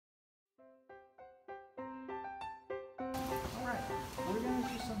We're going to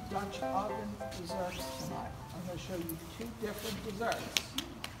do some Dutch oven desserts tonight. I'm going to show you two different desserts.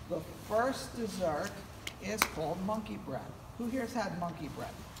 The first dessert is called monkey bread. Who here's had monkey bread?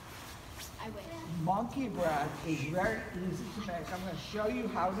 I will. Monkey bread is very easy to make. I'm going to show you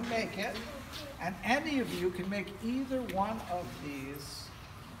how to make it. And any of you can make either one of these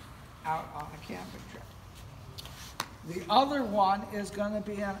out on a camping trip. The other one is going to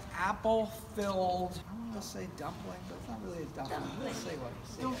be an apple-filled, I want to say dumpling, but it's not really a dumpling. Let's say what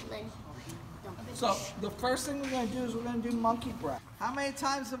you see. Dumpling. So the first thing we're going to do is we're going to do monkey bread. How many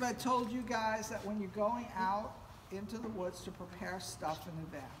times have I told you guys that when you're going out into the woods to prepare stuff in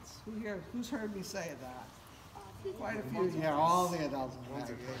advance? Who's heard me say that? Quite a few. Yeah, all the adults.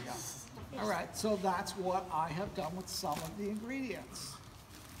 All right, so that's what I have done with some of the ingredients.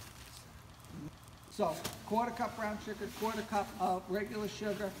 So, quarter cup brown sugar, quarter cup of regular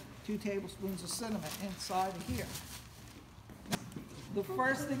sugar, 2 tablespoons of cinnamon inside of here. The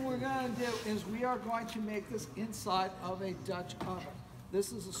first thing we're going to do is we are going to make this inside of a Dutch oven.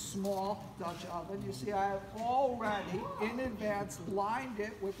 This is a small Dutch oven. You see I have already in advance lined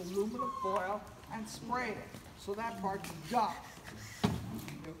it with aluminum foil and sprayed it. So that part's done.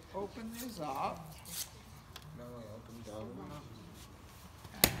 You open these up.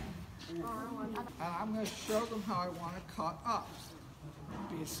 And I'm going to show them how I want to cut up.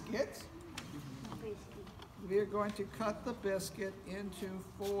 Biscuit. We are going to cut the biscuit into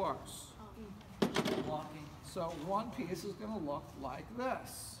 4s. So one piece is going to look like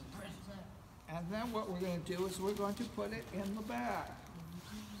this. And then what we're going to do is we're going to put it in the bag.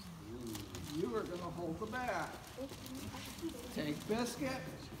 You are going to hold the bag. Take biscuit,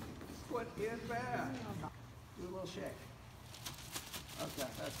 put in bag. Do a little shake. Okay,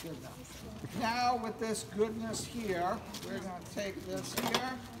 that's good enough. Now with this goodness here, we're going to take this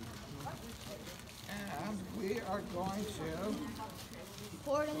here, and we are going to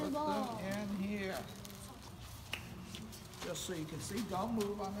Pour it in the put bowl. them in here. Just so you can see, don't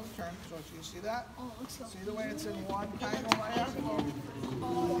move on the turn. So you see that? Oh, it looks so See the way it's in one kind of layer?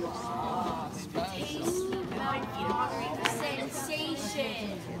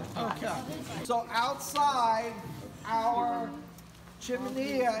 Sensation. Okay. So outside, our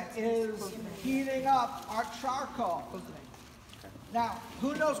chimney is heating up our charcoal. Now,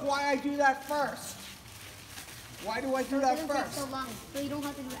 who knows why I do that first? Why do I do that It doesn't take first? so long. So you don't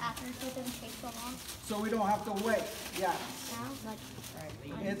have to do it after, so it doesn't take so long. So we don't have to wait. Yes. Now,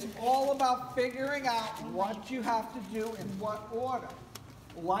 like, It's all about figuring out what you have to do in what order.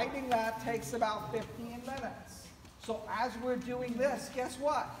 Lighting that takes about 15 minutes. So as we're doing this, guess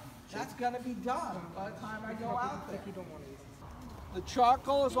what? That's going to be done by the time I go out there. The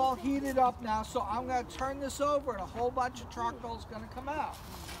charcoal is all heated up now, so I'm going to turn this over and a whole bunch of charcoal is going to come out.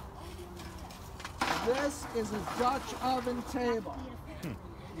 This is a Dutch oven table.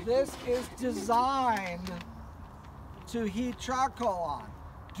 This is designed to heat charcoal on.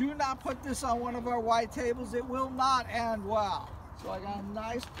 Do not put this on one of our white tables. It will not end well. So I got a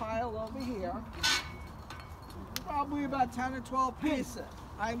nice pile over here. Probably about 10 or 12 pieces.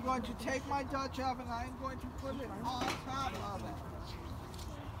 I'm going to take my Dutch oven and I'm going to put it on top of it.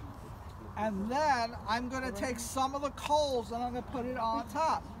 And then I'm going to take some of the coals and I'm going to put it on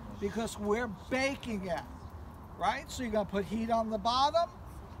top because we're baking it, right? So you're going to put heat on the bottom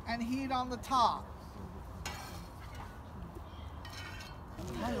and heat on the top.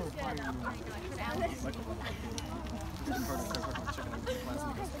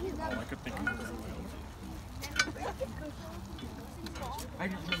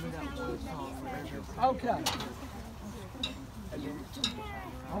 Okay.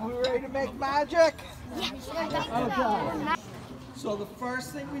 Are we ready to make magic? Okay. So the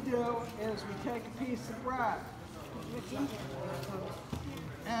first thing we do is we take a piece of bread.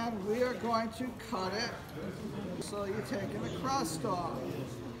 And we are going to cut it. So you're taking the crust off.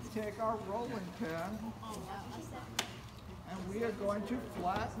 Take our rolling pin. And we are going to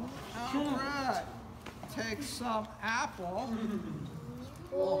flatten our bread. Take some apple.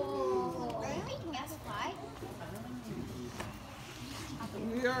 oh. Are you making apple pie?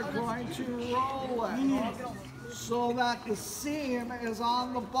 We are going to roll it so that the seam is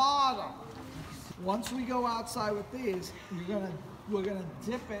on the bottom. Once we go outside with these, we're gonna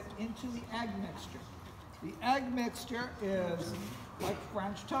dip it into the egg mixture. The egg mixture is like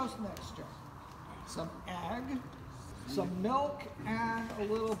French toast mixture. Some egg, some milk, and a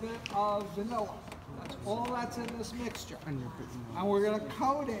little bit of vanilla. That's all that's in this mixture. And we're gonna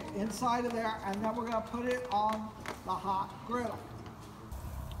coat it inside of there, and then we're gonna put it on the hot griddle.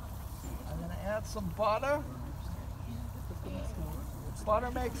 I'm gonna add some butter.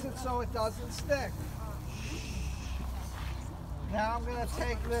 Butter makes it so it doesn't stick. Now I'm going to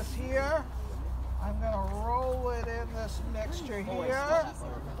take this here. I'm going to roll it in this mixture here.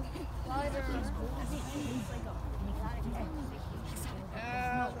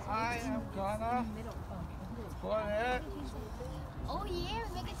 And I am going to put it. Oh yeah,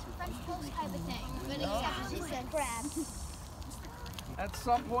 we're making some French toast type of thing. We're gonna use she said crabs. At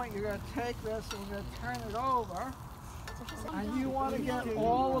some point you're going to take this and you're going to turn it over. And you want to get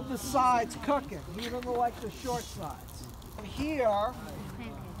all of the sides cooking, even the short sides. Here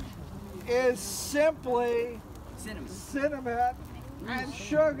is simply cinnamon and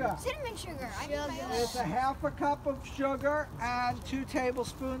sugar. Cinnamon sugar. It's a half a cup of sugar and 2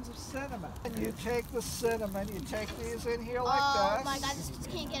 tablespoons of cinnamon. And you take the cinnamon, you take these in here like this. Oh my god, this just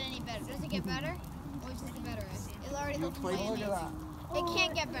can't get any better. Does it get better? Or is this the better? It already looks amazing. Look at that. It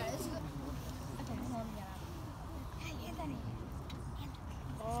can't get better. This is